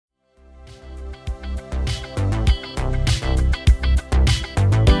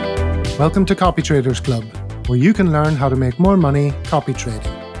Welcome to Copytraders Club, where you can learn how to make more money copy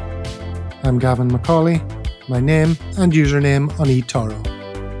trading. I'm Gavin McCauley, my name and username on eToro.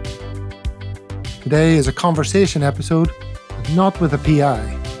 Today is a conversation episode, but not with a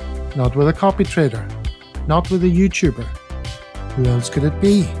PI, not with a copy trader, not with a YouTuber. Who else could it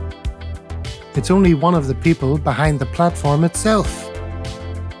be? It's only one of the people behind the platform itself.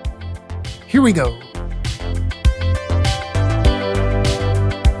 Here we go.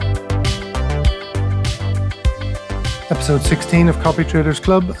 Episode 16 of Copytraders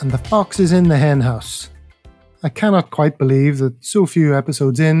Club, and the fox is in the hen house. I cannot quite believe that so few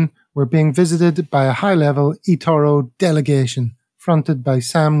episodes in, we're being visited by a high-level eToro delegation fronted by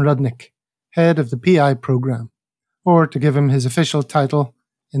Sam Rudnick, head of the PI program, or to give him his official title,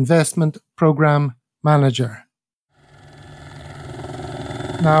 Investment Program Manager.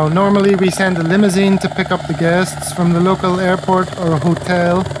 Now, normally we send a limousine to pick up the guests from the local airport or a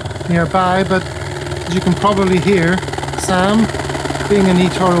hotel nearby, but as you can probably hear, Sam, being an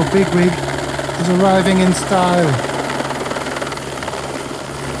eToro bigwig, is arriving in style.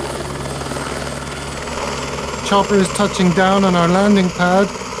 Chopper is touching down on our landing pad,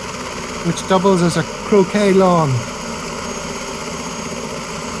 which doubles as a croquet lawn.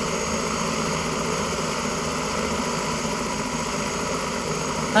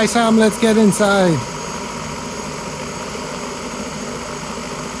 Hi Sam, let's get inside.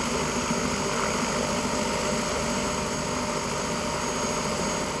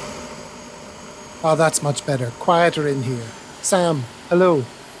 Oh, that's much better. Quieter in here. Sam, hello.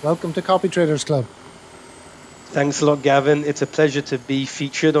 Welcome to Copytraders Club. Thanks a lot, Gavin. It's a pleasure to be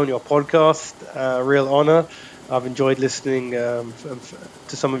featured on your podcast. Real honor. I've enjoyed listening to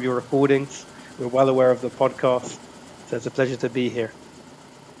some of your recordings. We're well aware of the podcast, so it's a pleasure to be here.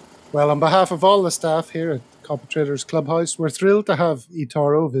 Well, on behalf of all the staff here at Copytraders Clubhouse, we're thrilled to have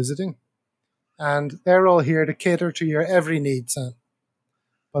eToro visiting. And they're all here to cater to your every need, Sam.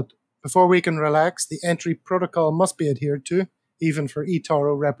 But before we can relax, the entry protocol must be adhered to, even for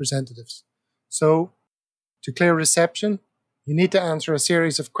eToro representatives. So, to clear reception, you need to answer a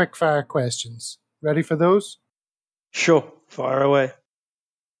series of quickfire questions. Ready for those? Sure, fire away.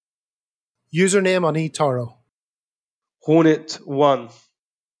 Username on eToro. Hornet1.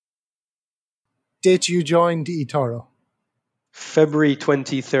 Date you joined eToro. February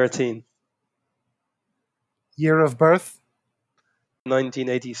 2013. Year of birth.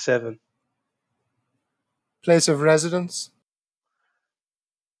 1987. Place of residence.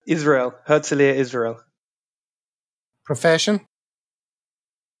 Israel, Herzliya, Israel. Profession.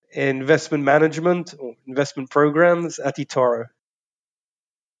 Investment management or investment programs at eToro.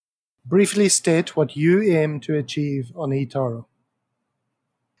 Briefly state what you aim to achieve on eToro.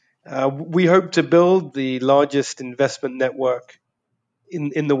 We hope to build the largest investment network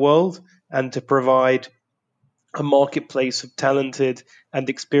in the world and to provide a marketplace of talented and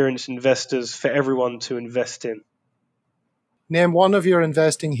experienced investors for everyone to invest in. Name one of your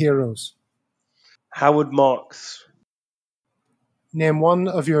investing heroes. Howard Marks. Name one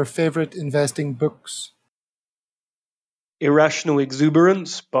of your favorite investing books. Irrational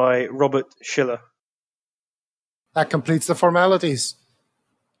Exuberance by Robert Shiller. That completes the formalities.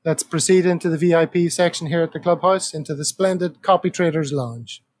 Let's proceed into the VIP section here at the Clubhouse, into the splendid Copytraders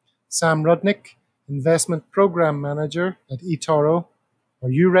Lounge. Sam Rudnick, Investment Program Manager at eToro. Are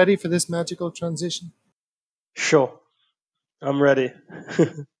you ready for this magical transition? Sure, I'm ready.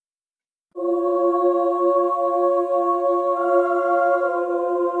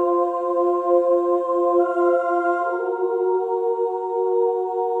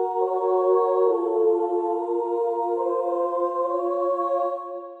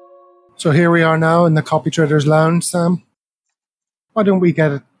 So here we are now in the Copytraders Lounge, Sam. Why don't we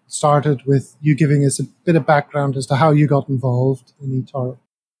get it started with you giving us a bit of background as to how you got involved in eToro?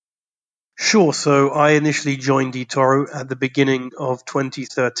 Sure. So I initially joined eToro at the beginning of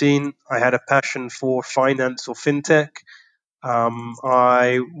 2013. I had a passion for finance or fintech.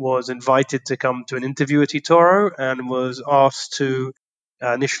 I was invited to come to an interview at eToro and was asked to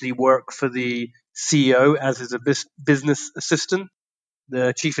initially work for the CEO as his business assistant,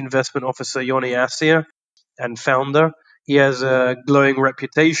 the Chief Investment Officer, Yoni Assia, and founder. He has a glowing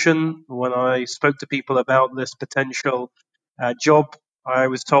reputation. When I spoke to people about this potential job, I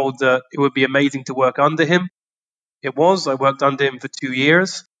was told that it would be amazing to work under him. It was. I worked under him for 2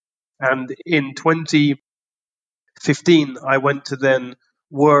 years. And in 2015, I went to then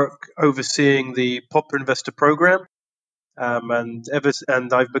work overseeing the Popular Investor Program. And I've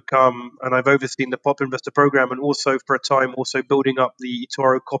overseen the Popular Investor Program and also for a time also building up the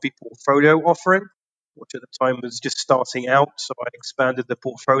eToro Copy portfolio offering. which at the time was just starting out. So I expanded the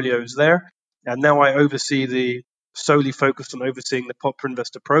portfolios there. And now I solely focused on overseeing the Popular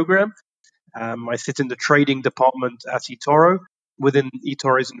Investor Program. I sit in the trading department at eToro within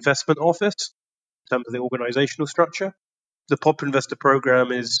eToro's investment office in terms of the organizational structure. The Popular Investor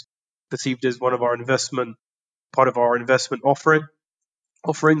Program is perceived as part of our investment offering,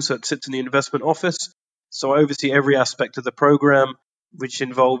 so it sits in the investment office. So I oversee every aspect of the program, which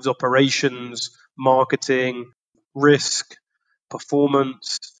involves operations, marketing, risk,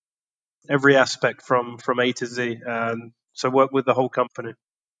 performance, every aspect from A to Z. And so I work with the whole company.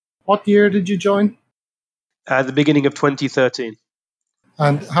 What year did you join? At the beginning of 2013.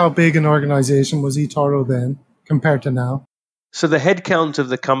 And how big an organization was eToro then compared to now? So the headcount of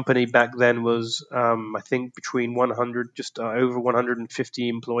the company back then was, I think, between 100, just over 150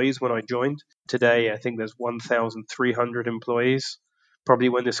 employees when I joined. Today, I think there's 1,300 employees. Probably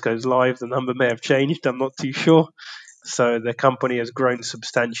when this goes live, the number may have changed. I'm not too sure. So the company has grown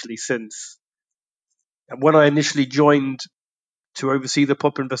substantially since. And when I initially joined to oversee the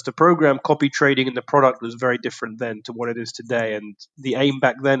Popular Investor Program, copy trading and the product was very different then to what it is today. And the aim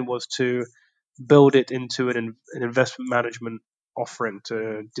back then was to build it into an investment management offering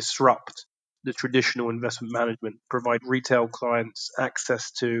to disrupt the traditional investment management, provide retail clients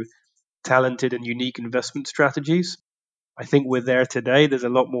access to talented and unique investment strategies. I think we're there today. There's a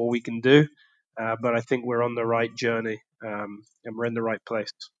lot more we can do, but I think we're on the right journey and we're in the right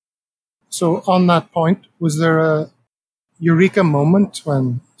place. So on that point, was there a eureka moment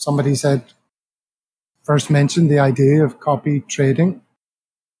when somebody first mentioned the idea of copy trading?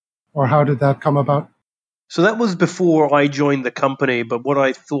 Or how did that come about? So that was before I joined the company, but what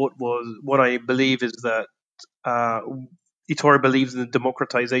I believe is that eToro believes in the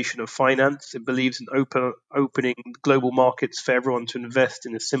democratization of finance. It believes in opening global markets for everyone to invest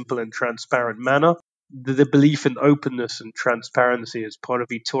in a simple and transparent manner. The belief in openness and transparency is part of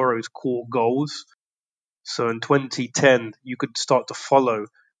eToro's core goals. So in 2010, you could start to follow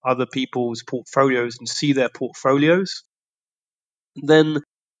other people's portfolios and see their portfolios. Then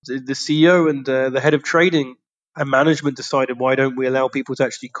the CEO and the head of trading and management decided, why don't we allow people to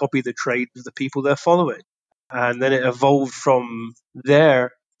actually copy the trades of the people they're following? And then it evolved from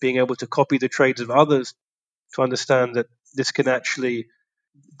there, being able to copy the trades of others, to understand that this can actually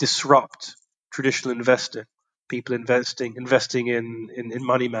disrupt traditional investing, people investing in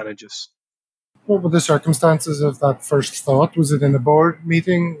money managers. What were the circumstances of that first thought? Was it in a board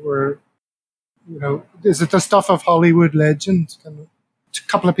meeting where, is it the stuff of Hollywood legends? A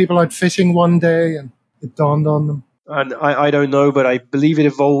couple of people out fishing one day and it dawned on them. And I don't know, but I believe it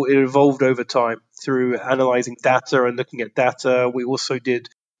evolved over time through analyzing data and looking at data. We also did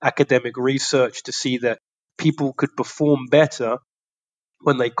academic research to see that people could perform better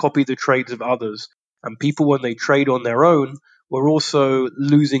when they copy the trades of others. And people, when they trade on their own, were also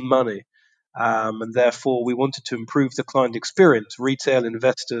losing money. And therefore, we wanted to improve the client experience. Retail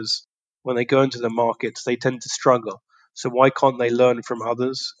investors, when they go into the markets, they tend to struggle. So why can't they learn from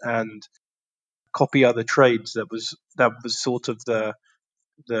others and copy other trades? That was sort of the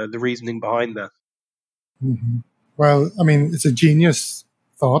reasoning behind that. Mm-hmm. Well, I mean, it's a genius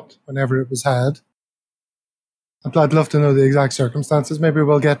thought whenever it was had. I'd love to know the exact circumstances. Maybe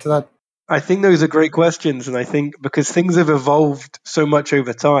we'll get to that. I think those are great questions, and I think because things have evolved so much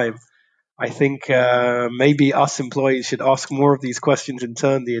over time, I think maybe us employees should ask more of these questions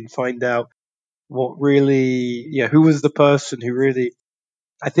internally and find out what really, who was the person who really.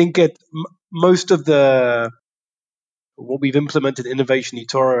 I think most of what we've implemented innovation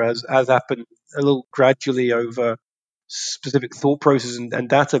eToro has happened a little gradually over specific thought processes and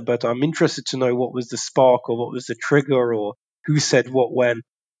data, but I'm interested to know what was the spark or what was the trigger or who said what when.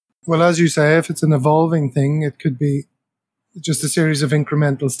 Well, as you say, if it's an evolving thing, it could be just a series of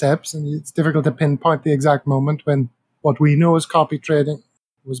incremental steps, and it's difficult to pinpoint the exact moment when what we know as copy trading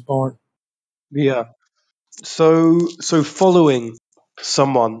was born. Yeah. So following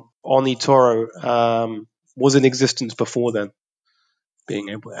someone on eToro was in existence before then, being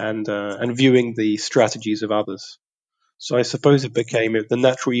able and viewing the strategies of others. So I suppose it became the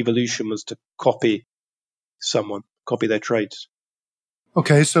natural evolution was to copy their trades.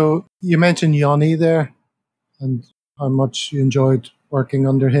 Okay, so you mentioned Yanni there and how much you enjoyed working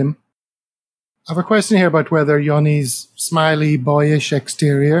under him. I have a question here about whether Yanni's smiley, boyish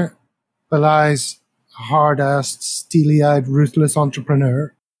exterior belies a hard-assed, steely-eyed, ruthless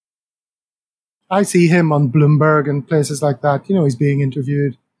entrepreneur. I see him on Bloomberg and places like that. He's being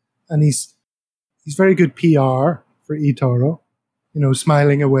interviewed, and he's very good PR for eToro.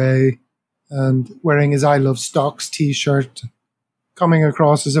 Smiling away and wearing his I Love Stocks t-shirt, coming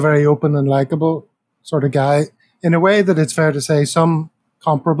across as a very open and likable sort of guy in a way that it's fair to say some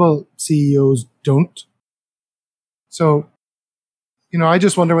comparable CEOs don't. So, I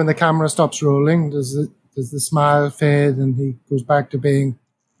just wonder when the camera stops rolling, does the smile fade and he goes back to being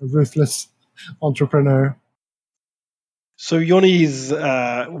a ruthless entrepreneur? So Yoni's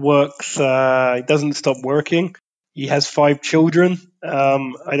works, he doesn't stop working. He has 5 children.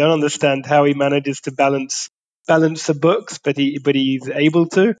 I don't understand how he manages to balance the books, but he's able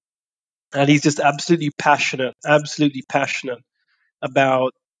to. And he's just absolutely passionate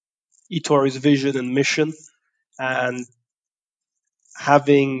about eToro's vision and mission, and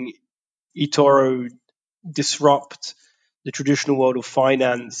having eToro disrupt the traditional world of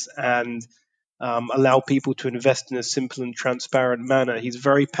finance and allow people to invest in a simple and transparent manner. He's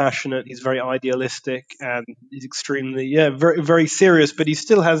very passionate. He's very idealistic, and he's extremely, very, very serious. But he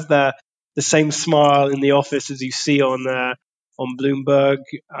still has the same smile in the office as you see on Bloomberg,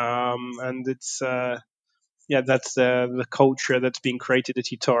 and it's that's the culture that's being created at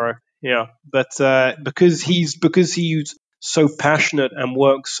eToro. Yeah, but because he's so passionate and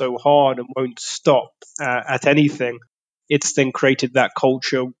works so hard and won't stop at anything, it's then created that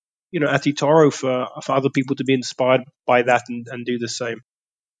culture, at eToro for other people to be inspired by that and do the same.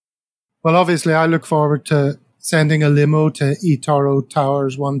 Well, obviously, I look forward to sending a limo to eToro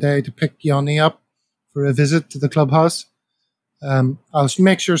Towers one day to pick Yoni up for a visit to the clubhouse. I'll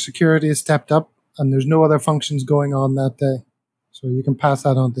make sure security is stepped up and there's no other functions going on that day. So you can pass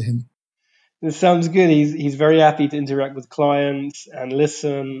that on to him. This sounds good. He's very happy to interact with clients and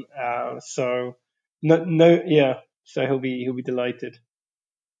listen. So he'll be delighted.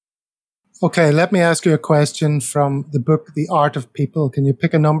 Okay, let me ask you a question from the book The Art of People. Can you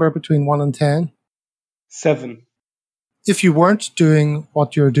pick a number between 1 and 10? 7. If you weren't doing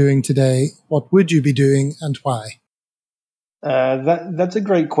what you're doing today, what would you be doing and why? That's a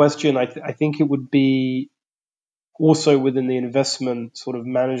great question. I think it would be also within the investment sort of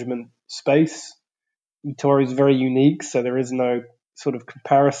management space. eToro is very unique, so there is no sort of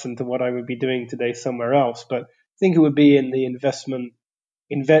comparison to what I would be doing today somewhere else. But I think it would be in the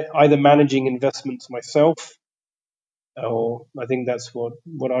either managing investments myself, or I think that's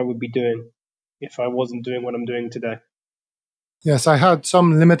what I would be doing if I wasn't doing what I'm doing today. Yes, I had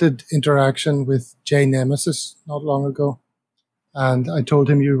some limited interaction with Jay Nemesis not long ago, and I told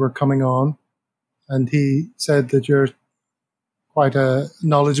him you were coming on, and he said that you're quite a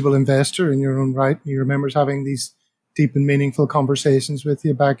knowledgeable investor in your own right. He remembers having these deep and meaningful conversations with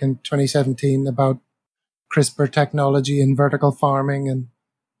you back in 2017 about CRISPR technology and vertical farming and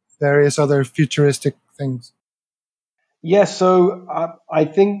various other futuristic things. Yes, so I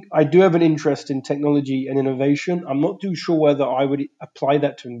think I do have an interest in technology and innovation. I'm not too sure whether I would apply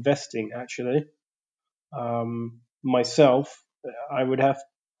that to investing, actually. Myself, I would have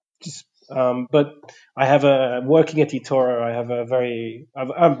but I have working at eToro, I have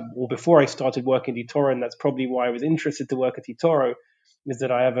well, before I started working at eToro, and that's probably why I was interested to work at eToro, is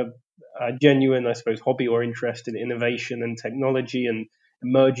that I have a genuine, I suppose, hobby or interest in innovation and technology and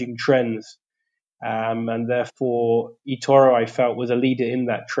emerging trends. And therefore, eToro, I felt, was a leader in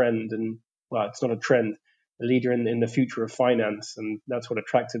that trend. And, well, it's not a trend, a leader in the future of finance. And that's what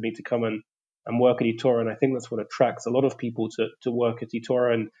attracted me to come and work at eToro. And I think that's what attracts a lot of people to work at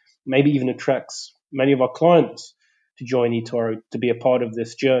eToro, and maybe even attracts many of our clients to join eToro to be a part of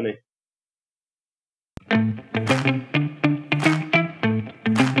this journey.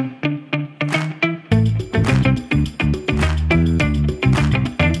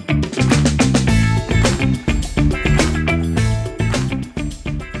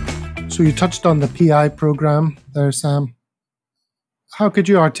 So you touched on the PI program there, Sam. How could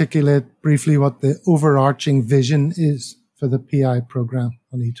you articulate briefly what the overarching vision is for the PI program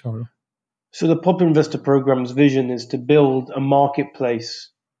on eToro? So the Popular Investor Program's vision is to build a marketplace,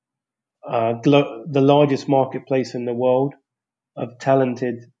 the largest marketplace in the world of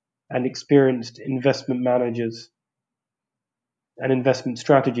talented and experienced investment managers and investment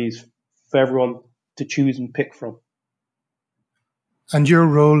strategies for everyone to choose and pick from. And your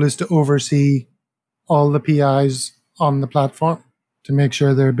role is to oversee all the PIs on the platform, to make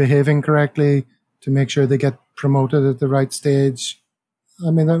sure they're behaving correctly, to make sure they get promoted at the right stage.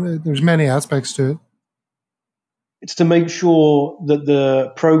 I mean, there's many aspects to it. It's to make sure that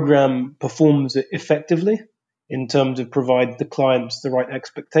the program performs effectively in terms of provide the clients the right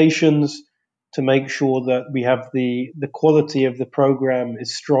expectations, to make sure that we have the quality of the program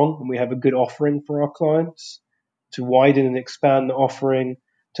is strong and we have a good offering for our clients, to widen and expand the offering,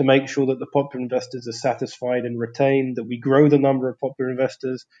 to make sure that the popular investors are satisfied and retained, that we grow the number of popular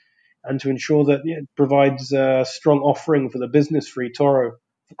investors, and to ensure that it provides a strong offering for the business for eToro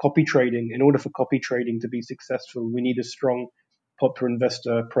copy trading. In order for copy trading to be successful, we need a strong popular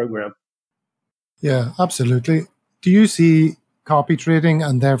investor program. Yeah, absolutely. Do you see copy trading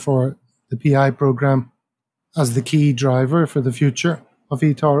and therefore the PI program as the key driver for the future of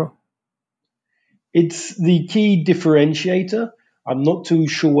eToro? It's the key differentiator. I'm not too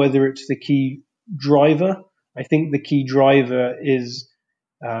sure whether it's the key driver. I think the key driver is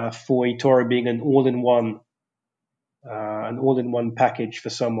for eToro being an all-in-one package for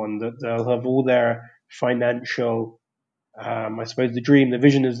someone, that they'll have all their financial. I suppose the dream, the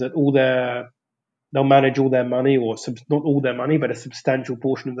vision is that they'll manage all their money, or not all their money, but a substantial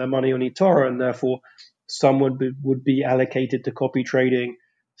portion of their money on eToro, and therefore some would be allocated to copy trading,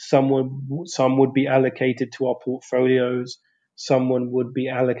 some would be allocated to our portfolios, someone would be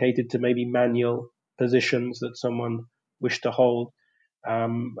allocated to maybe manual positions that someone wished to hold,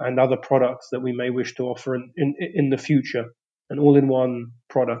 and other products that we may wish to offer in the future, an all-in-one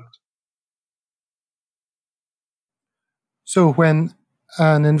product. So when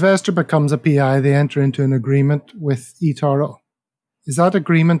an investor becomes a PI, they enter into an agreement with eToro. Is that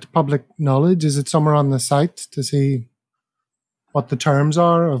agreement public knowledge? Is it somewhere on the site to see what the terms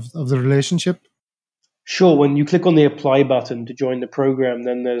are of the relationship? Sure, when you click on the apply button to join the program,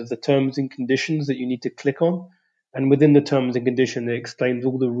 then there's the terms and conditions that you need to click on. And within the terms and conditions, it explains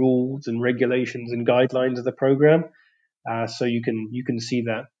all the rules and regulations and guidelines of the program. So you can see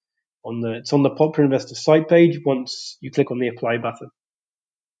that it's on the Popular Investor site page once you click on the apply button.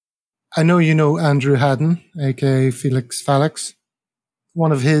 I know you know Andrew Haddon, aka Felix Felix.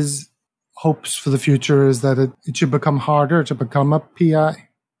 One of his hopes for the future is that it should become harder to become a PI.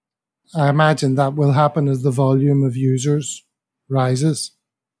 I imagine that will happen as the volume of users rises.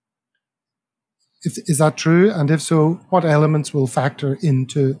 Is that true? And if so, what elements will factor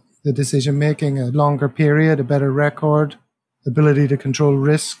into the decision making? A longer period, a better record, ability to control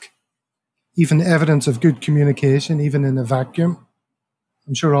risk, even evidence of good communication, even in a vacuum?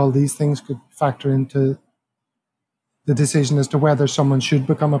 I'm sure all these things could factor into the decision as to whether someone should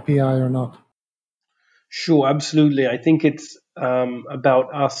become a PI or not. Sure, absolutely. I think it's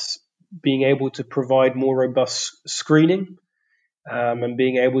about us being able to provide more robust screening, and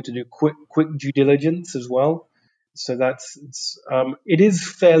being able to do quick due diligence as well. So it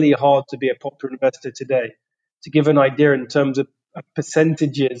is fairly hard to be a popular investor today. To give an idea in terms of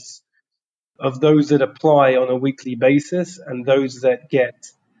percentages of those that apply on a weekly basis and uh,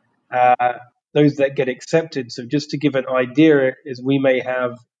 those that get accepted. So just to give an idea, is we may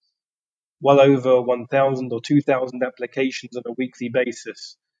have well over 1,000 or 2,000 applications on a weekly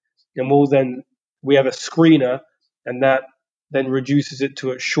basis, and we have a screener, and that then reduces it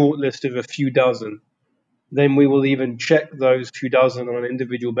to a short list of a few dozen. Then we will even check those few dozen on an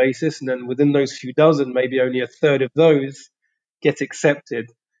individual basis, and then within those few dozen, maybe only a third of those get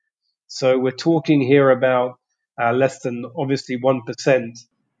accepted. So we're talking here about less than obviously 1%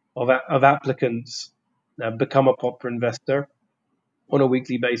 of applicants become a popular investor on a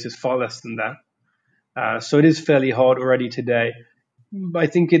weekly basis, far less than that. So it is fairly hard already today. I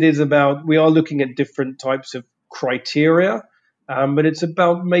think it is we are looking at different types of criteria, but it's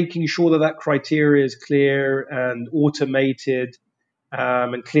about making sure that criteria is clear and automated,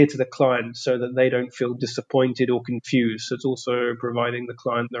 and clear to the client so that they don't feel disappointed or confused. So it's also providing the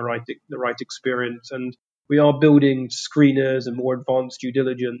client the right experience. And we are building screeners and more advanced due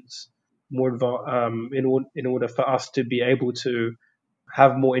diligence, in order for us to be able to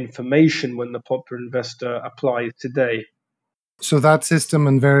have more information when the popular investor applies today. So that system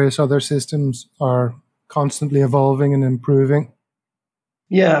and various other systems are constantly evolving and improving.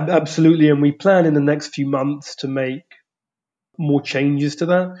 Yeah, absolutely. And we plan in the next few months to make more changes to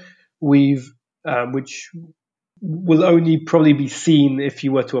that. Which will only probably be seen if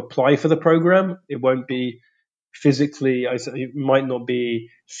you were to apply for the program. It won't be physically, it might not be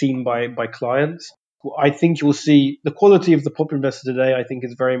seen by clients. I think you'll see the quality of the popular investor today, I think,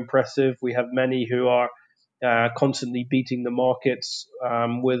 is very impressive. We have many who are constantly beating the markets,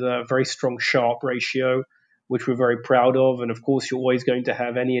 with a very strong Sharpe ratio, which we're very proud of. And of course, you're always going to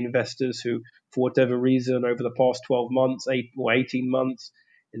have any investors who, for whatever reason, over the past 12 months, 18 months,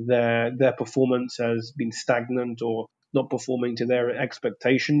 their performance has been stagnant or not performing to their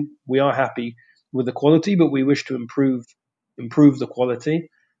expectation. We are happy with the quality, but we wish to improve the quality.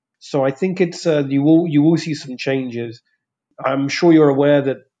 So I think it's you will see some changes. I'm sure you're aware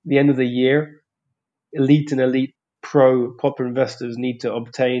that at the end of the year, elite and elite pro popular investors need to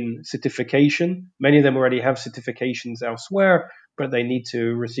obtain certification. Many of them already have certifications elsewhere, but they need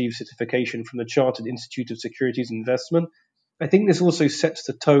to receive certification from the Chartered Institute of Securities and Investment. I think this also sets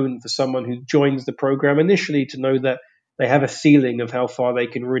the tone for someone who joins the program initially to know that they have a ceiling of how far they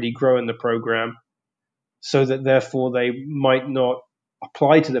can really grow in the program, so that therefore they might not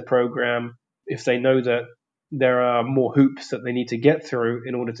apply to the program if they know that there are more hoops that they need to get through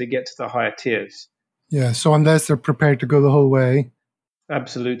in order to get to the higher tiers. Yeah, so unless they're prepared to go the whole way.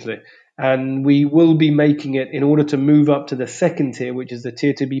 Absolutely. And we will be making it, in order to move up to the second tier, which is the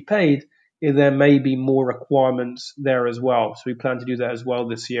tier to be paid, there may be more requirements there as well. So we plan to do that as well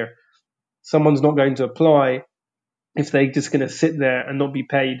this year. Someone's not going to apply if they're just going to sit there and not be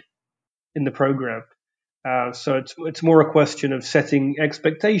paid in the program. So it's more a question of setting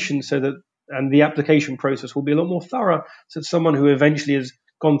expectations so that, and the application process will be a lot more thorough, so that someone who eventually has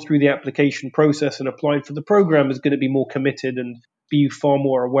gone through the application process and applied for the program is going to be more committed and be far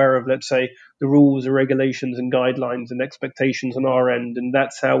more aware of, let's say, the rules and regulations and guidelines and expectations on our end. And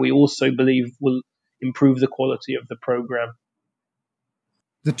that's how we also believe will improve the quality of the program.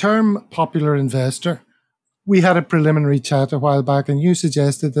 The term popular investor, we had a preliminary chat a while back, and you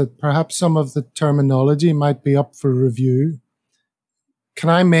suggested that perhaps some of the terminology might be up for review. Can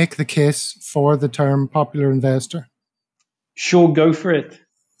I make the case for the term popular investor? Sure, go for it.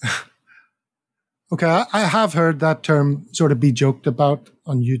 Okay, I have heard that term sort of be joked about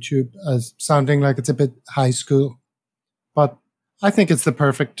on YouTube as sounding like it's a bit high school, but I think it's the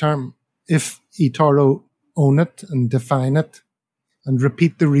perfect term. If eToro own it and define it and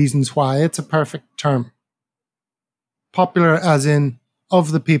repeat the reasons why, it's a perfect term. Popular as in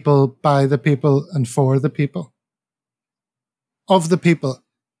of the people, by the people, and for the people. Of the people.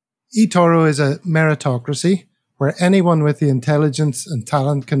 eToro is a meritocracy where anyone with the intelligence and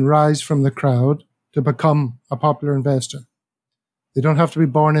talent can rise from the crowd to become a popular investor. They don't have to be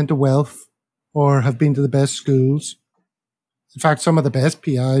born into wealth or have been to the best schools. In fact, some of the best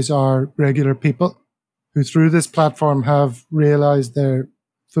PIs are regular people who through this platform have realized their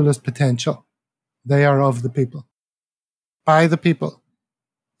fullest potential. They are of the people. By the people.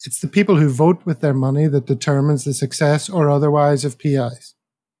 It's the people who vote with their money that determines the success or otherwise of PIs.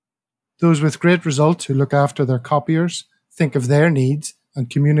 Those with great results who look after their copiers, think of their needs and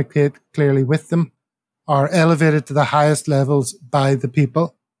communicate clearly with them, are elevated to the highest levels by the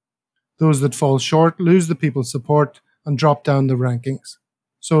people. Those that fall short lose the people's support and drop down the rankings.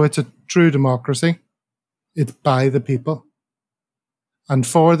 So it's a true democracy. It's by the people. And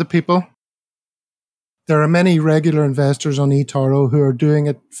for the people, there are many regular investors on eToro who are doing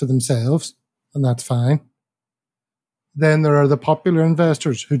it for themselves, and that's fine. Then there are the popular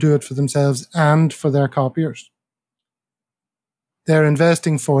investors who do it for themselves and for their copiers. They're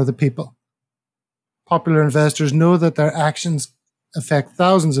investing for the people. Popular investors know that their actions affect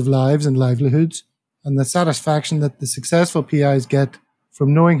thousands of lives and livelihoods, and the satisfaction that the successful PIs get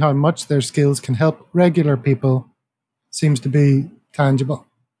from knowing how much their skills can help regular people seems to be tangible.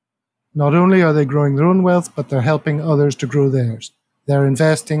 Not only are they growing their own wealth, but they're helping others to grow theirs. They're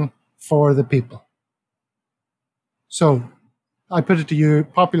investing for the people. So, I put it to you,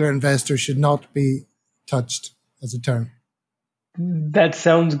 popular investors should not be touched as a term. That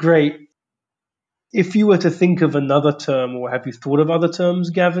sounds great. If you were to think of another term, or have you thought of other terms,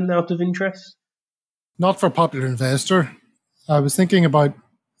 Gavin, out of interest? Not for popular investor. I was thinking about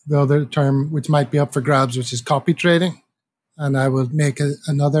the other term which might be up for grabs, which is copytrading. And I will make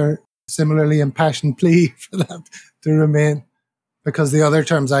another similarly impassioned plea for that to remain, because the other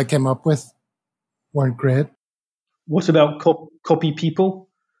terms I came up with weren't great. What about copy people?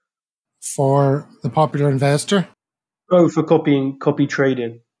 For the popular investor? Oh, for copy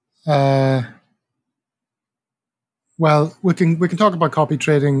trading. Well, we can talk about copy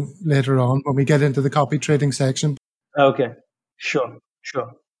trading later on when we get into the copy trading section. Okay, sure.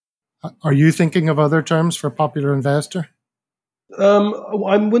 Are you thinking of other terms for popular investor?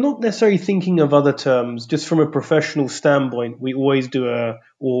 We're not necessarily thinking of other terms. Just from a professional standpoint, we always do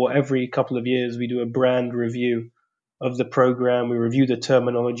or every couple of years, we do a brand review of the program. We review the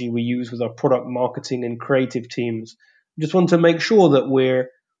terminology we use with our product marketing and creative teams. We just want to make sure that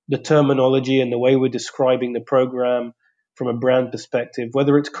the terminology and the way we're describing the program from a brand perspective,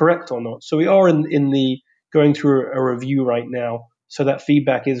 whether it's correct or not. So we are in the going through a review right now. So that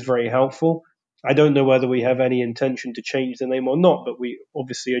feedback is very helpful. I don't know whether we have any intention to change the name or not, but we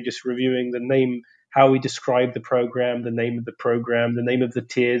obviously are just reviewing the name, how we describe the program, the name of the program, the name of the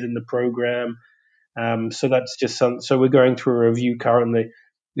tiers in the program. So that's just so we're going through a review currently.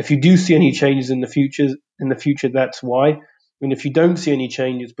 If you do see any changes in the future, that's why. And if you don't see any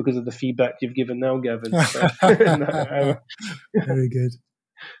changes because of the feedback you've given now, Gavin. So, Very good.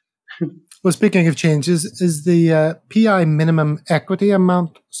 Well, speaking of changes, is the PI minimum equity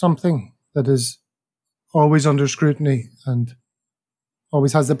amount something that is always under scrutiny and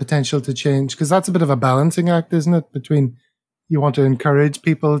always has the potential to change? Because that's a bit of a balancing act, isn't it? Between you want to encourage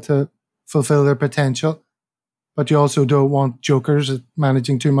people to fulfill their potential, but you also don't want jokers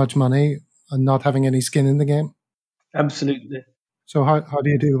managing too much money and not having any skin in the game. Absolutely. So how do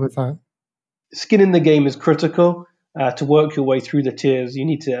you deal with that? Skin in the game is critical. To work your way through the tiers, you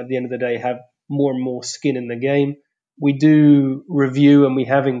need to, at the end of the day, have more and more skin in the game. We do review and we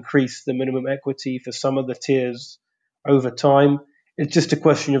have increased the minimum equity for some of the tiers over time. It's just a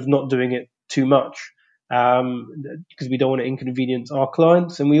question of not doing it too much because we don't want to inconvenience our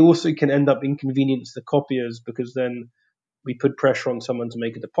clients. And we also can end up inconvenience the copiers because then we put pressure on someone to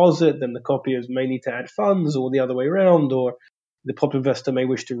make a deposit, then the copiers may need to add funds or the other way around, or the pop investor may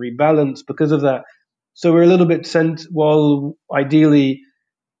wish to rebalance because of that. So we're a little bit while ideally,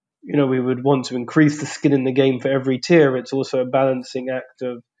 we would want to increase the skin in the game for every tier. It's also a balancing act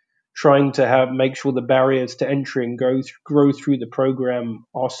of trying to make sure the barriers to entry and grow through the program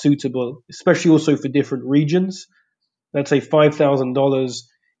are suitable, especially also for different regions. Let's say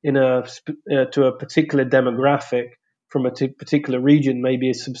 $5,000 to a particular demographic from a particular region may be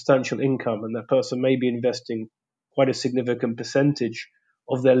a substantial income, and that person may be investing quite a significant percentage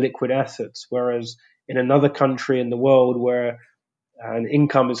of their liquid assets, whereas in another country in the world where an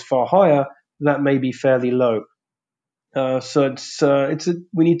income is far higher, that may be fairly low. So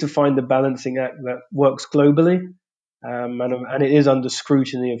we need to find the balancing act that works globally, and it is under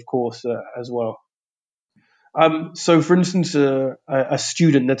scrutiny, of course, as well. So, for instance, a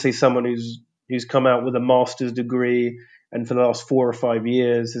student, let's say someone who's come out with a master's degree and for the last 4 or 5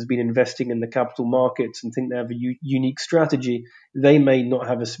 years has been investing in the capital markets and think they have a unique strategy, they may not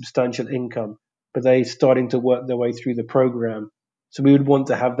have a substantial income, but they're starting to work their way through the program. So we would want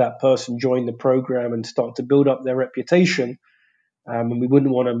to have that person join the program and start to build up their reputation. And we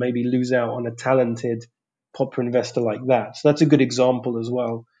wouldn't want to maybe lose out on a talented popular investor like that. So that's a good example as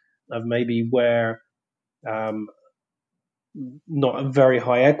well of maybe where not a very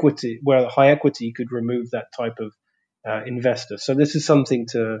high equity, where high equity could remove that type of investor. So this is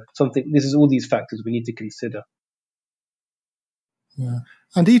this is all these factors we need to consider. Yeah.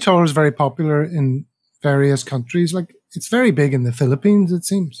 And eToro is very popular in various countries. Like, it's very big in the Philippines, it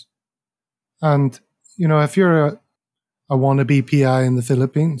seems. And, if you're a wannabe PI in the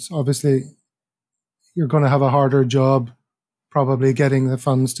Philippines, obviously you're going to have a harder job probably getting the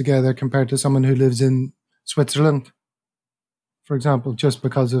funds together compared to someone who lives in Switzerland, for example, just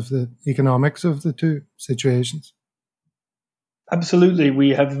because of the economics of the two situations. Absolutely. We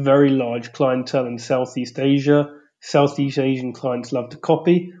have very large clientele in Southeast Asia. Southeast Asian clients love to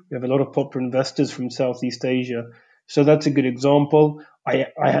copy. We have a lot of popular investors from Southeast Asia. So that's a good example. I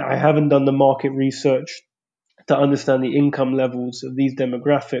haven't done the market research to understand the income levels of these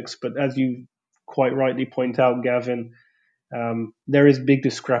demographics, but as you quite rightly point out, Gavin, there is big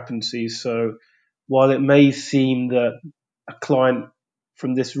discrepancies. So while it may seem that a client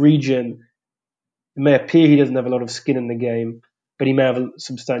from this region, it may appear he doesn't have a lot of skin in the game, but he may have a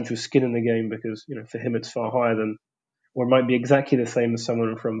substantial skin in the game because, for him it's far higher than, or it might be exactly the same as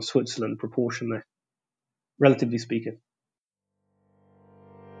someone from Switzerland proportionally, relatively speaking.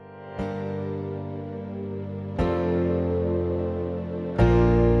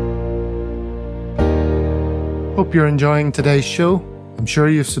 Hope you're enjoying today's show. I'm sure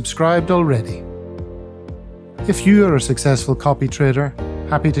you've subscribed already. If you are a successful copy trader,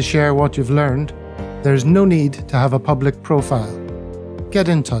 happy to share what you've learned, there's no need to have a public profile. Get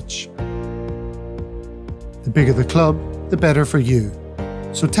in touch. The bigger the club, the better for you.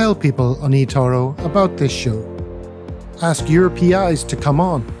 So tell people on eToro about this show. Ask your PIs to come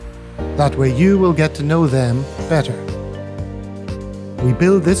on. That way you will get to know them better. We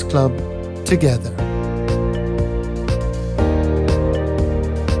build this club together.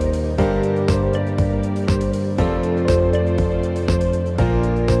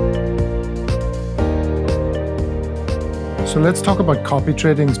 So let's talk about copy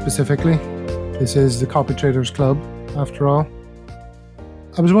trading specifically. This is the Copytraders Club, after all.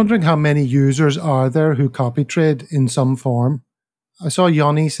 I was wondering how many users are there who copy trade in some form. I saw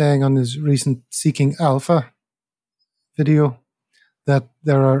Yanni saying on his recent Seeking Alpha video that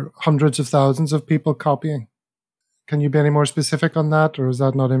there are hundreds of thousands of people copying. Can you be any more specific on that, or is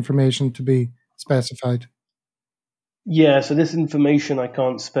that not information to be specified? Yeah, so this information I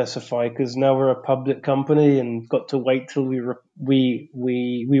can't specify because now we're a public company and got to wait till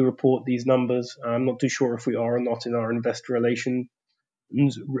we report these numbers. I'm not too sure if we are or not in our investor relations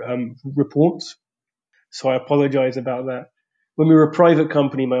reports. So I apologize about that. When we were a private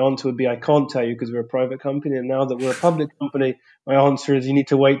company, my answer would be I can't tell you because we're a private company. And now that we're a public company, my answer is you need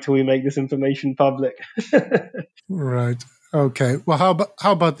to wait till we make this information public. Right. Okay. Well,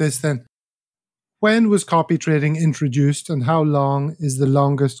 how about this then? When was copy trading introduced, and how long is the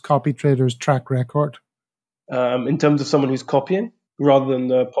longest copy trader's track record? In terms of someone who's copying rather than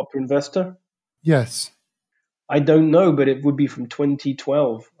the popular investor, Yes. I don't know, but it would be from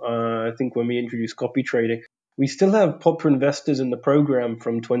 2012. I think when we introduced copy trading, we still have popular investors in the program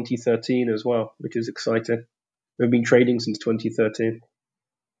from 2013 as well, which is exciting. We've been trading since 2013.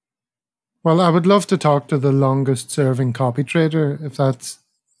 Well, I would love to talk to the longest serving copy trader if that's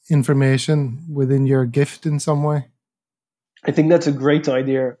information within your gift in some way. I think that's a great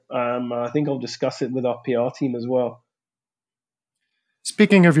idea. I think I'll discuss it with our PR team as well.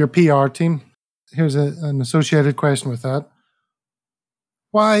 Speaking of your PR team, here's an associated question with that.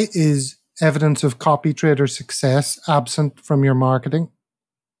 Why is evidence of copy trader success absent from your marketing?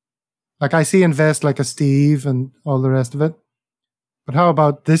 Like I see Invest Like a Steve and all the rest of it. But how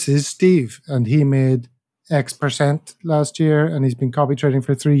about this is Steve and he made X% last year and he's been copy trading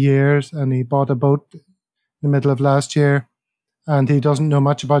for 3 years and he bought a boat in the middle of last year and he doesn't know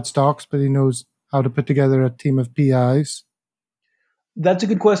much about stocks, but he knows how to put together a team of PIs. That's a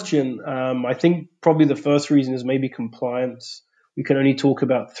good question. I think probably the first reason is maybe compliance. We can only talk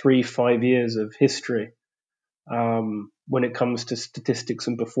about 3-5 years of history when it comes to statistics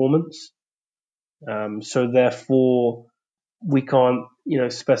and performance. So therefore, we can't,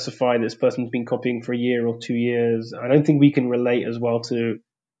 specify this person's been copying for a year or 2 years. I don't think we can relate as well to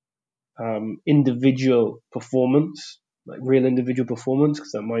individual performance, like real individual performance,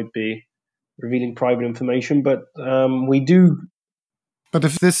 because that might be revealing private information. But we do. But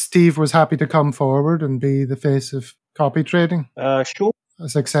if this Steve was happy to come forward and be the face of copy trading, Sure. a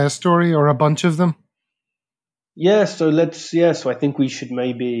success story or a bunch of them, Yeah, so I think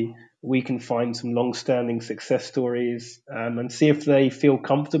we can find some long-standing success stories and see if they feel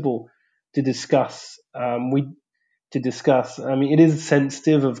comfortable to discuss. I mean, it is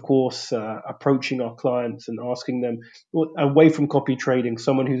sensitive, of course, approaching our clients and asking them away from copy trading.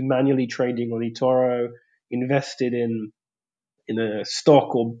 Someone who's manually trading on eToro, invested in a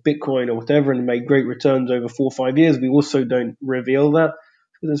stock or Bitcoin or whatever, and made great returns over 4 or 5 years. We also don't reveal that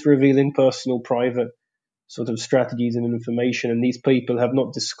because it's revealing personal, private sort of strategies and information, and these people have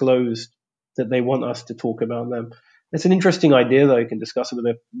not disclosed that they want us to talk about them. It's an interesting idea, though. You can discuss it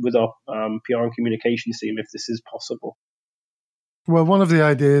with our PR and communications team if this is possible. well, one of the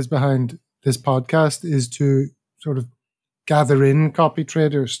ideas behind this podcast is to sort of gather in copy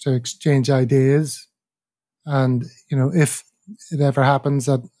traders to exchange ideas. And, if it ever happens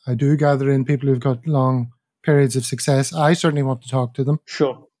that I do gather in people who've got long periods of success, I certainly want to talk to them.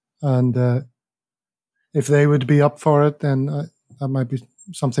 Sure. And if they would be up for it, then that might be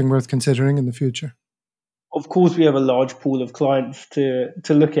something worth considering in the future. Of course, we have a large pool of clients to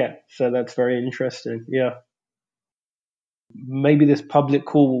look at, so that's very interesting. Yeah. Maybe this public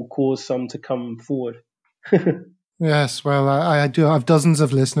call will cause some to come forward. Yes, well, I do have dozens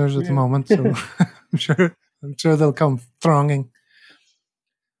of listeners at the moment, so I'm sure they'll come thronging.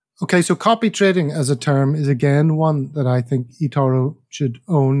 Okay, so copy trading as a term is again one that I think eToro should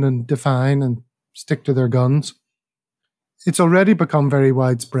own and define and stick to their guns. It's already become very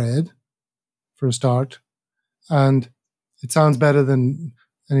widespread, for a start, and it sounds better than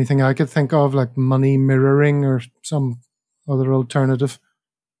anything I could think of, like money mirroring or some other alternative.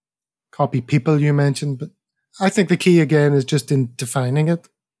 Copy people you mentioned, but I think the key again is just in defining it.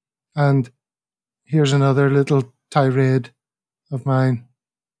 And here's another little tirade of mine.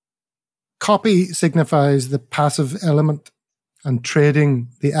 Copy signifies the passive element and trading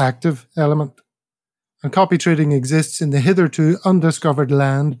the active element. And copy trading exists in the hitherto undiscovered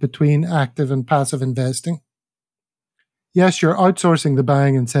land between active and passive investing. Yes, you're outsourcing the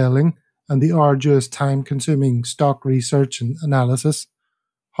buying and selling and the arduous time-consuming stock research and analysis.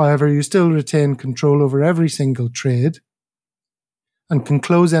 However, you still retain control over every single trade and can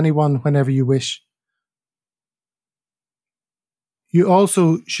close any one whenever you wish. You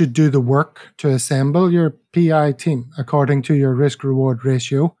also should do the work to assemble your PI team according to your risk-reward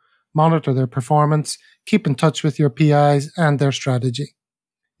ratio, monitor their performance, keep in touch with your PIs and their strategy.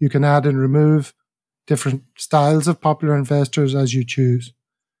 You can add and remove different styles of popular investors as you choose.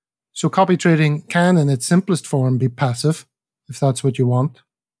 So copy trading can, in its simplest form, be passive, if that's what you want.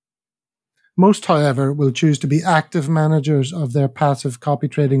 Most, however, will choose to be active managers of their passive copy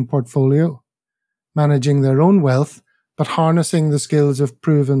trading portfolio, managing their own wealth, but harnessing the skills of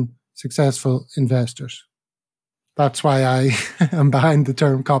proven, successful investors. That's why I am behind the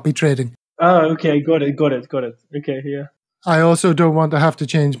term copy trading. Oh, okay. Got it. Okay, yeah. I also don't want to have to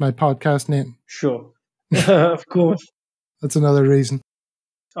change my podcast name. Sure. Of course. That's another reason.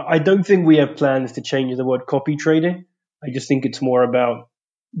 I don't think we have plans to change the word copy trading. I just think it's more about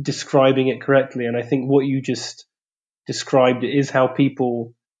describing it correctly. And I think what you just described is how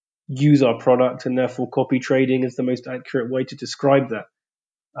people use our product, and therefore copy trading is the most accurate way to describe that.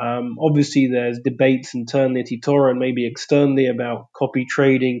 Obviously, there's debates internally at eToro and maybe externally about copy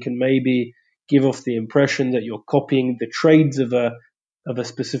trading can maybe give off the impression that you're copying the trades of a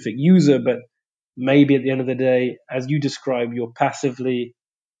specific user, but maybe at the end of the day, as you describe, you're passively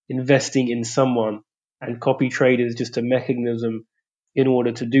investing in someone, and copy trade is just a mechanism in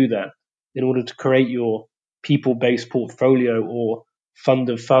order to do that, in order to create your people-based portfolio or fund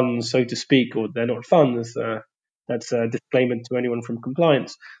of funds, so to speak, or they're not funds. That's a disclaimer to anyone from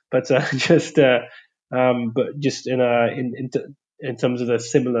compliance, but just in terms of a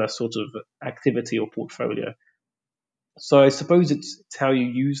similar sort of activity or portfolio. So I suppose it's how you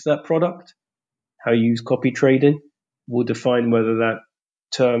use that product, how you use copy trading, will define whether that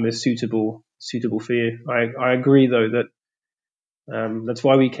term is suitable for you. I agree though that that's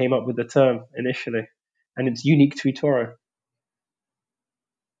why we came up with the term initially, and it's unique to eToro.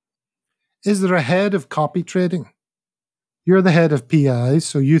 Is there a head of copy trading? You're the head of PIs,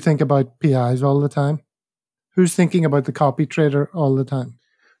 so you think about PIs all the time. Who's thinking about the copy trader all the time?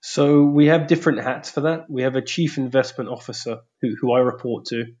 So we have different hats for that. We have a chief investment officer who I report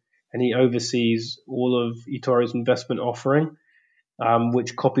to, and he oversees all of eToro's investment offering,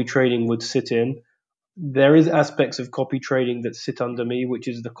 which copy trading would sit in. There is aspects of copy trading that sit under me, which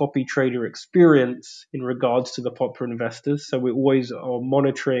is the copy trader experience in regards to the popular investors. So we always are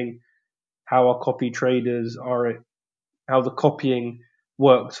monitoring how our copy traders are, how the copying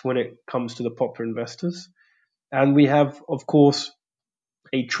works when it comes to the popular investors. And we have, of course,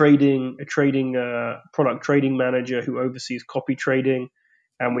 a product trading manager who oversees copy trading,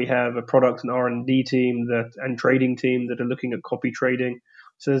 and we have a product and R&D team and trading team that are looking at copy trading.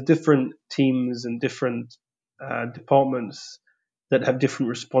 So there's different teams and different departments that have different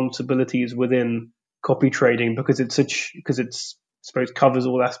responsibilities within copy trading because I suppose covers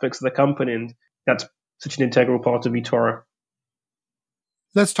all aspects of the company, and that's such an integral part of eToro.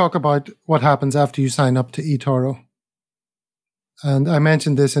 Let's talk about what happens after you sign up to eToro. And I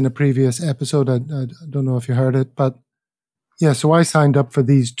mentioned this in a previous episode. I don't know if you heard it, but yeah, so I signed up for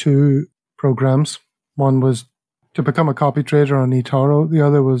these two programs. One was to become a copy trader on eToro. The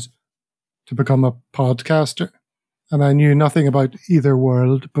other was to become a podcaster. And I knew nothing about either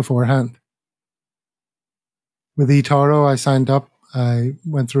world beforehand. With eToro, I signed up. I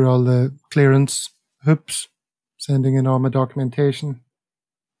went through all the clearance hoops, sending in all my documentation,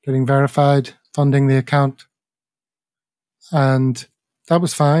 getting verified, funding the account. And that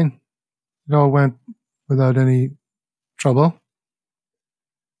was fine. It all went without any trouble.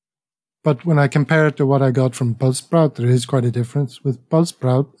 But when I compare it to what I got from Buzzsprout, there is quite a difference. With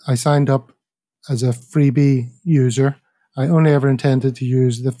Buzzsprout, I signed up as a freebie user. I only ever intended to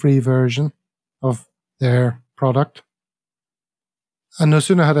use the free version of their product. And no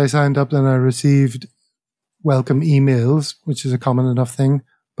sooner had I signed up than I received welcome emails, which is a common enough thing.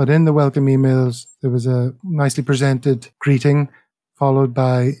 But in the welcome emails, there was a nicely presented greeting followed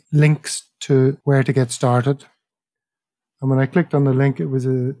by links to where to get started. And when I clicked on the link, it was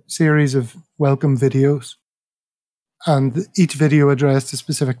a series of welcome videos. And each video addressed a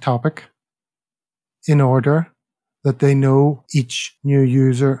specific topic in order that they know each new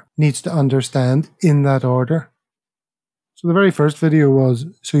user needs to understand in that order. So the very first video was,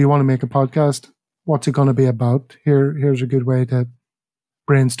 so you want to make a podcast? What's it going to be about? Here's a good way to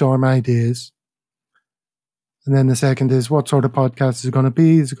brainstorm ideas. And then the second is, what sort of podcast is it going to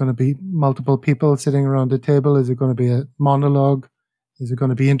be? Is it going to be multiple people sitting around a table? Is it going to be a monologue? Is it going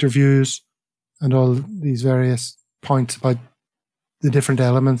to be interviews? And all these various points about the different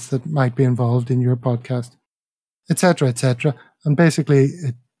elements that might be involved in your podcast, etc., etc. And basically,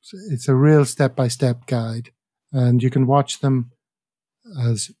 it's a real step-by-step guide. And you can watch them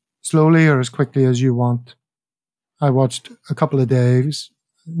as slowly or as quickly as you want. I watched a couple of days,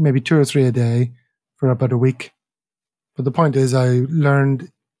 maybe 2 or 3 a day for about a week. But the point is, I learned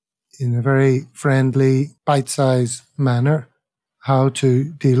in a very friendly, bite-sized manner how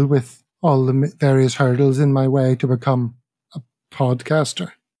to deal with all the various hurdles in my way to become a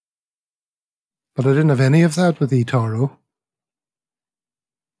podcaster. But I didn't have any of that with eToro.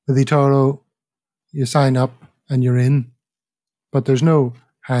 With eToro, you sign up and you're in. But there's no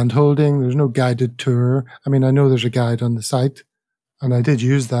hand-holding, there's no guided tour. I mean, I know there's a guide on the site, and I did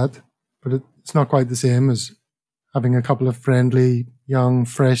use that, but it's not quite the same as having a couple of friendly, young,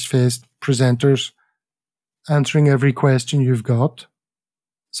 fresh-faced presenters answering every question you've got,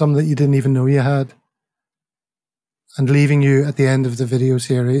 some that you didn't even know you had, and leaving you at the end of the video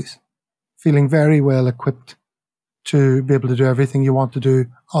series feeling very well equipped to be able to do everything you want to do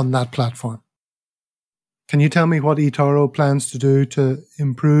on that platform. Can you tell me what eToro plans to do to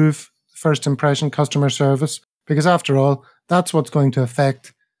improve first impression customer service? Because after all, that's what's going to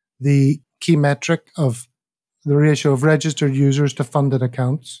affect the key metric of the ratio of registered users to funded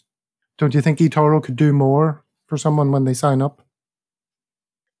accounts. Don't you think eToro could do more for someone when they sign up?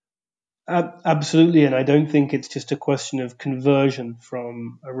 Absolutely, and I don't think it's just a question of conversion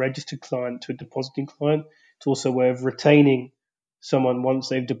from a registered client to a depositing client. It's also a way of retaining someone once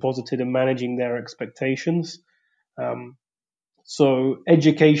they've deposited and managing their expectations. So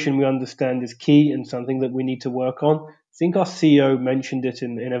education, we understand, is key and something that we need to work on. I think our CEO mentioned it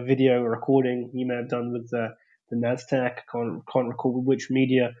in a video recording he may have done with the NASDAQ. Can't recall which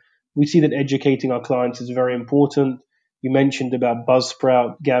media. We see that educating our clients is very important. You mentioned about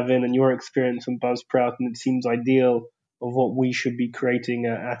Buzzsprout, Gavin, and your experience on Buzzsprout, and it seems ideal of what we should be creating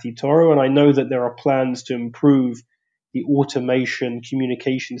at eToro. And I know that there are plans to improve the automation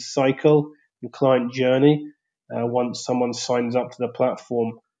communication cycle and client journey once someone signs up to the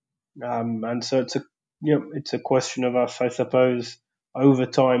platform. And so it's a question of us, I suppose, over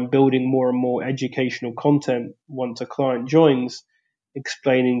time building more and more educational content once a client joins,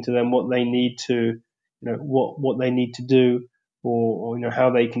 explaining to them what they need to, what they need to do, or how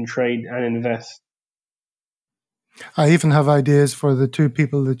they can trade and invest. I even have ideas for the two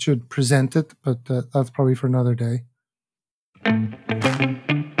people that should present it, but that's probably for another day.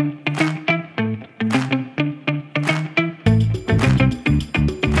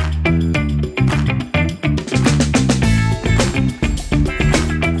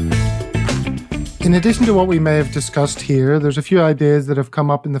 In addition to what we may have discussed here, there's a few ideas that have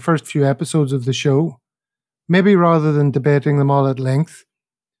come up in the first few episodes of the show. Maybe rather than debating them all at length,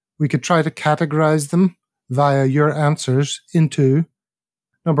 we could try to categorize them via your answers into: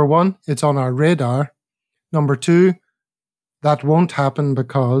 number one, it's on our radar; number two, that won't happen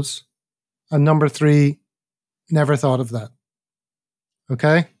because; and number three, never thought of that.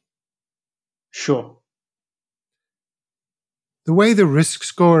 Okay? Sure. The way the risk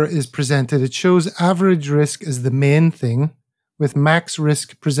score is presented, it shows average risk as the main thing, with max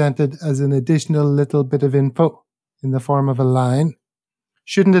risk presented as an additional little bit of info in the form of a line.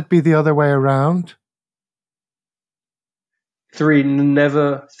 Shouldn't it be the other way around? 3,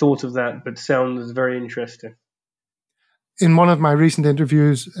 never thought of that, but sounds very interesting. In one of my recent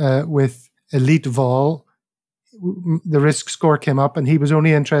interviews with Elite Vol, the risk score came up and he was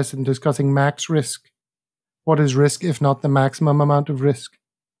only interested in discussing max risk. What is risk if not the maximum amount of risk?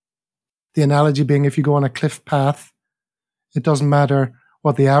 The analogy being, if you go on a cliff path, it doesn't matter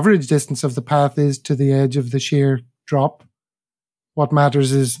what the average distance of the path is to the edge of the sheer drop. What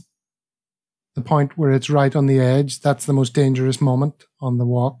matters is the point where it's right on the edge. That's the most dangerous moment on the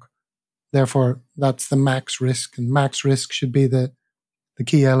walk. Therefore, that's the max risk, and max risk should be the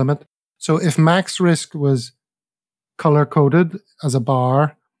key element. So if max risk was color-coded as a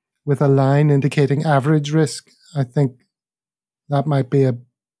bar with a line indicating average risk, I think that might be a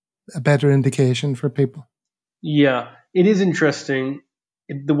better indication for people. Yeah, it is interesting.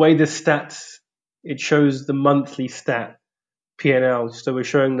 The way the stats, it shows the monthly stat, P&L. So we're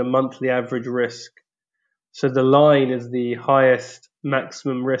showing the monthly average risk. So the line is the highest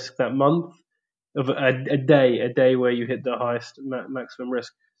maximum risk that month of a day where you hit the highest maximum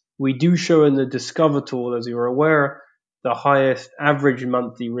risk. We do show in the Discover tool, as you're aware, the highest average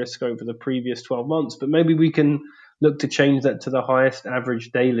monthly risk over the previous 12 months. But maybe we can look to change that to the highest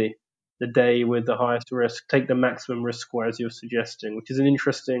average daily, the day with the highest risk. Take the maximum risk score as you're suggesting, which is an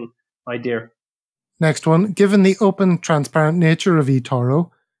interesting idea. Next one, given the open, transparent nature of eToro,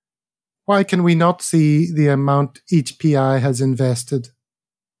 why can we not see the amount each PI has invested?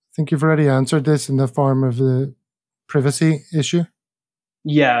 I think you've already answered this in the form of the privacy issue.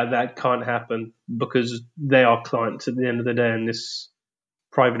 Yeah, that can't happen because they are clients at the end of the day, and this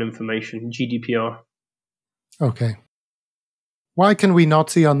private information, GDPR. Okay. Why can we not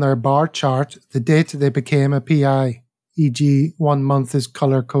see on their bar chart the date they became a PI, e.g. 1 month is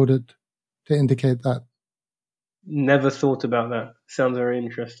color-coded to indicate that? Never thought about that. Sounds very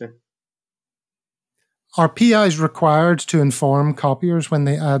interesting. Are PIs required to inform copiers when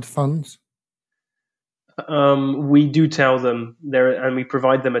they add funds? We do tell them there, and we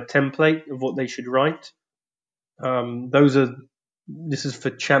provide them a template of what they should write. This is for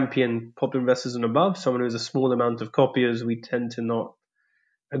champion popular investors and above. Someone who has a small amount of copiers, we tend to not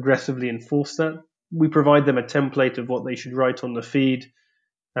aggressively enforce that. We provide them a template of what they should write on the feed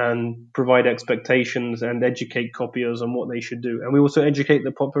and provide expectations and educate copiers on what they should do. And we also educate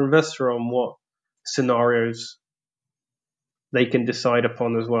the popular investor on what scenarios they can decide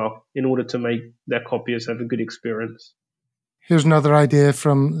upon as well in order to make their copiers have a good experience. Here's another idea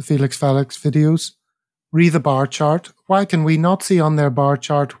from Felix Felix videos. Read the bar chart. Why can we not see on their bar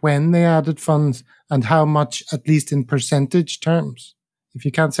chart when they added funds and how much, at least in percentage terms? If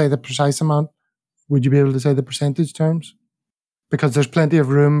you can't say the precise amount, would you be able to say the percentage terms? Because there's plenty of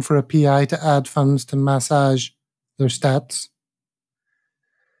room for a PI to add funds to massage their stats.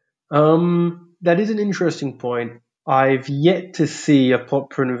 That is an interesting point. I've yet to see a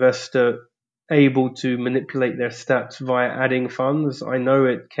popular investor able to manipulate their stats via adding funds. I know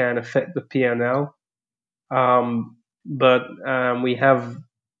it can affect the P&L, but we have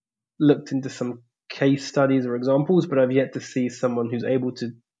looked into some case studies or examples, but I've yet to see someone who's able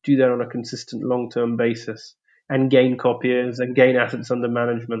to do that on a consistent long-term basis and gain copiers and gain assets under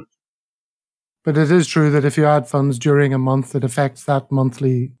management. But it is true that if you add funds during a month, it affects that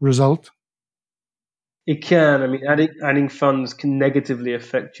monthly result. It can. I mean, adding funds can negatively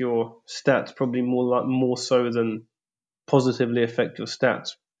affect your stats, probably more so than positively affect your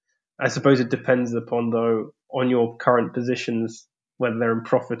stats. I suppose it depends upon, though, on your current positions, whether they're in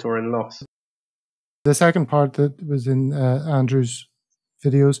profit or in loss. The second part that was in Andrew's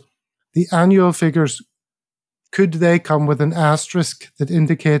videos, the annual figures, could they come with an asterisk that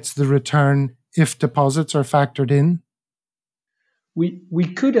indicates the return if deposits are factored in?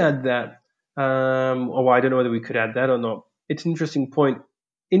 We could add that. I don't know whether we could add that or not. It's an interesting point.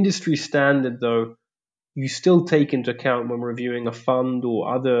 Industry standard, though, you still take into account when reviewing a fund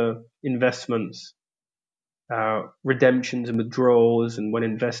or other investments, redemptions and withdrawals, and when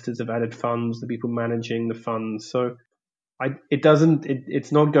investors have added funds, the people managing the funds. So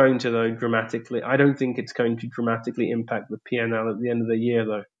it's not going to, though, dramatically. I don't think it's going to dramatically impact the P&L at the end of the year,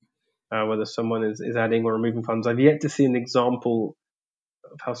 though, whether someone is adding or removing funds. I've yet to see an example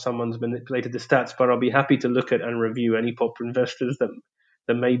of how someone's manipulated the stats, but I'll be happy to look at and review any popular investors that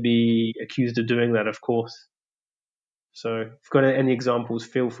may be accused of doing that, of course. So if you've got any examples,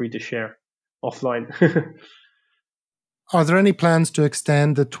 feel free to share offline. Are there any plans to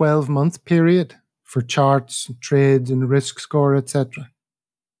extend the 12-month period for charts, trades, and risk score, etc.?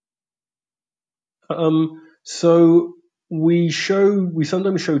 So we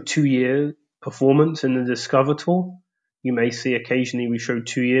sometimes show 2-year performance in the Discover tool. You may see occasionally we show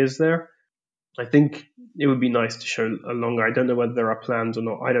 2 years there. I think it would be nice to show a longer. I don't know whether there are plans or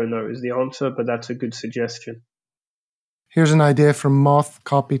not. I don't know is the answer, but that's a good suggestion. Here's an idea from Moth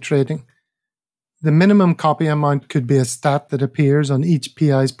Copytrading. The minimum copy amount could be a stat that appears on each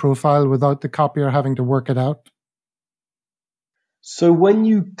PI's profile without the copier having to work it out. So when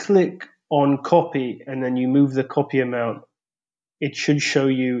you click on copy and then you move the copy amount, it should show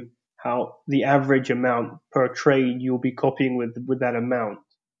you how the average amount per trade you'll be copying with that amount.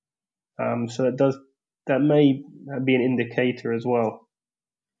 So that may be an indicator as well.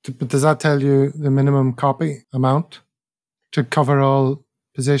 But does that tell you the minimum copy amount to cover all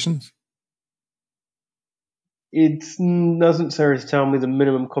positions? It doesn't necessarily tell me the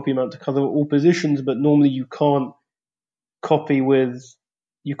minimum copy amount to cover all positions, but normally you can't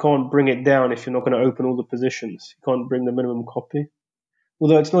bring it down if you're not going to open all the positions. You can't bring the minimum copy.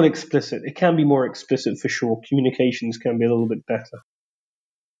 Although it's not explicit. It can be more explicit for sure. Communications can be a little bit better.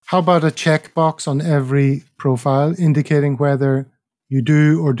 How about a checkbox on every profile indicating whether you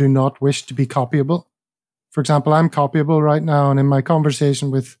do or do not wish to be copyable? For example, I'm copyable right now, and in my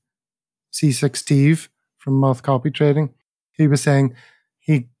conversation with C6 Steve from Moth Copytrading, he was saying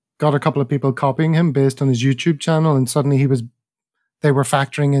he got a couple of people copying him based on his YouTube channel, and suddenly they were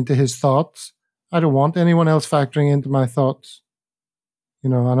factoring into his thoughts. I don't want anyone else factoring into my thoughts,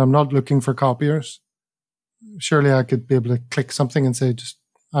 and I'm not looking for copiers. Surely I could be able to click something and say, just,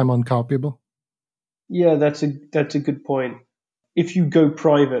 I'm uncopyable. Yeah, that's a good point. If you go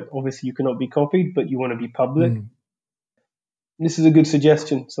private, obviously you cannot be copied, but you want to be public. This is a good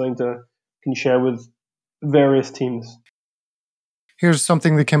suggestion, something can share with various teams. Here's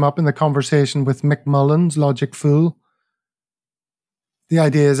something that came up in the conversation with Mick Mullins, Logic Fool. The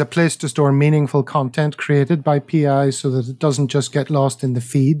idea is a place to store meaningful content created by PIs so that it doesn't just get lost in the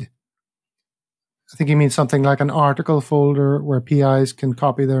feed. I think he means something like an article folder where PIs can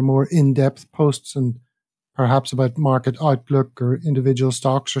copy their more in-depth posts and perhaps about market outlook or individual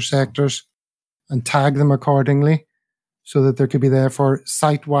stocks or sectors and tag them accordingly so that there could be therefore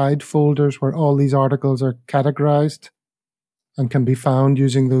site-wide folders where all these articles are categorized and can be found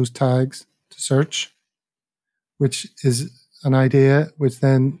using those tags to search, which is an idea which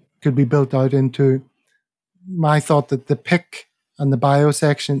then could be built out into my thought that the pick and the bio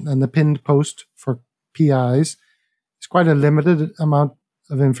section and the pinned post for PIs is quite a limited amount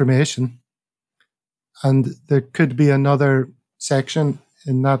of information. And there could be another section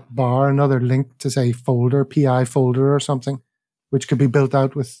in that bar, another link to say folder, PI folder or something, which could be built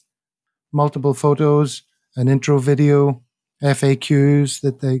out with multiple photos, an intro video, FAQs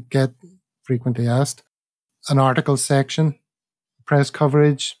that they get frequently asked, an article section, press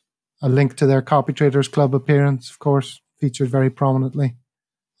coverage, a link to their Copytraders Club appearance, of course, featured very prominently,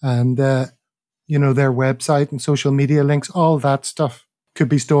 and their website and social media links. All that stuff could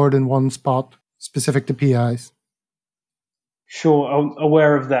be stored in one spot specific to PIs. Sure, I'm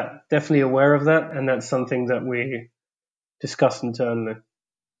aware of that. Definitely aware of that, and that's something that we discuss internally.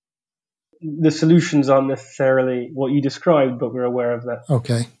 The solutions aren't necessarily what you described, but we're aware of that.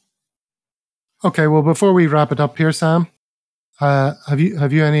 Okay, well, before we wrap it up here, Sam, have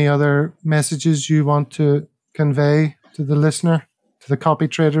you any other messages you want to convey to the listener, to the copy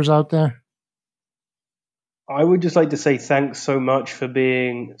traders out there? I would just like to say thanks so much for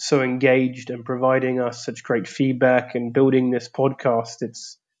being so engaged and providing us such great feedback and building this podcast.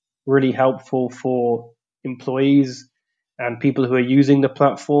 It's really helpful for employees and people who are using the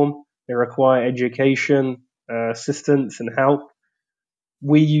platform. They require education, assistance, and help.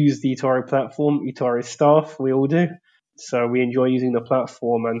 We use the eToro platform, eToro staff, we all do. So we enjoy using the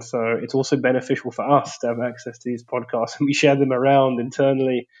platform, and so it's also beneficial for us to have access to these podcasts, and we share them around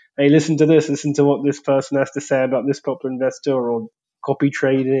internally. Hey, listen to this, listen to what this person has to say about this popular investor or copy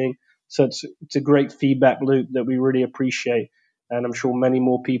trading. So it's a great feedback loop that we really appreciate, and I'm sure many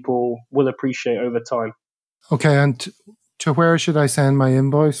more people will appreciate over time. Okay, and to where should I send my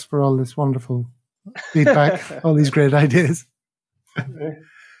invoice for all this wonderful feedback, all these great ideas?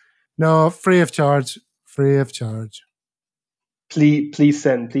 No, free of charge. Please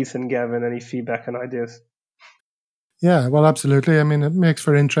send Gavin any feedback and ideas. Yeah, well, absolutely. I mean, it makes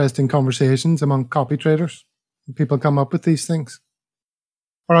for interesting conversations among copy traders. People come up with these things.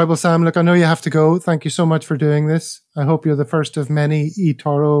 All right, well, Sam, look, I know you have to go. Thank you so much for doing this. I hope you're the first of many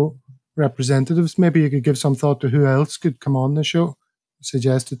eToro representatives. Maybe you could give some thought to who else could come on the show,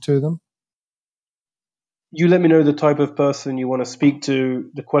 suggest it to them. You let me know the type of person you want to speak to,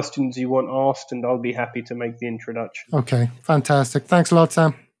 the questions you want asked, and I'll be happy to make the introduction. Okay, fantastic. Thanks a lot,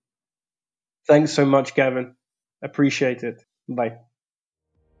 Sam. Thanks so much, Gavin. Appreciate it. Bye.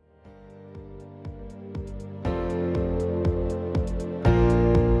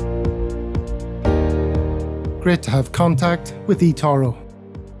 Great to have contact with eToro.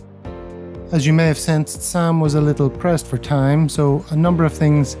 As you may have sensed, Sam was a little pressed for time, so a number of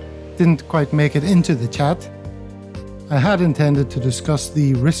things didn't quite make it into the chat. I had intended to discuss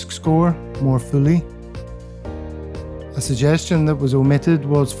the risk score more fully. A suggestion that was omitted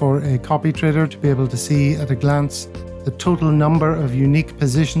was for a copy trader to be able to see at a glance the total number of unique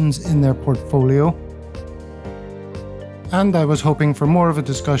positions in their portfolio. And I was hoping for more of a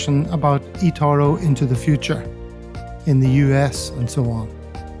discussion about eToro into the future, in the US and so on.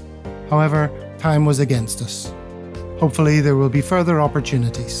 However, time was against us. Hopefully there will be further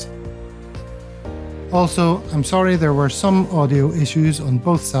opportunities. Also, I'm sorry there were some audio issues on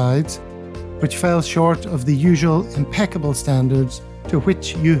both sides, which fell short of the usual impeccable standards to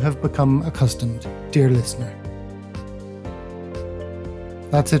which you have become accustomed, dear listener.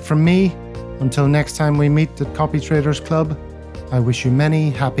 That's it from me. Until next time we meet at Copytraders Club, I wish you many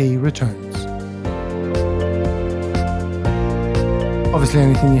happy returns. Obviously,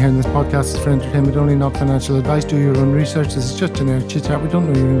 anything you hear in this podcast is for entertainment only, not financial advice. Do your own research. This is just generic chit-chat. We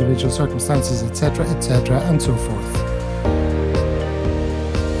don't know your individual circumstances, etc., and so forth.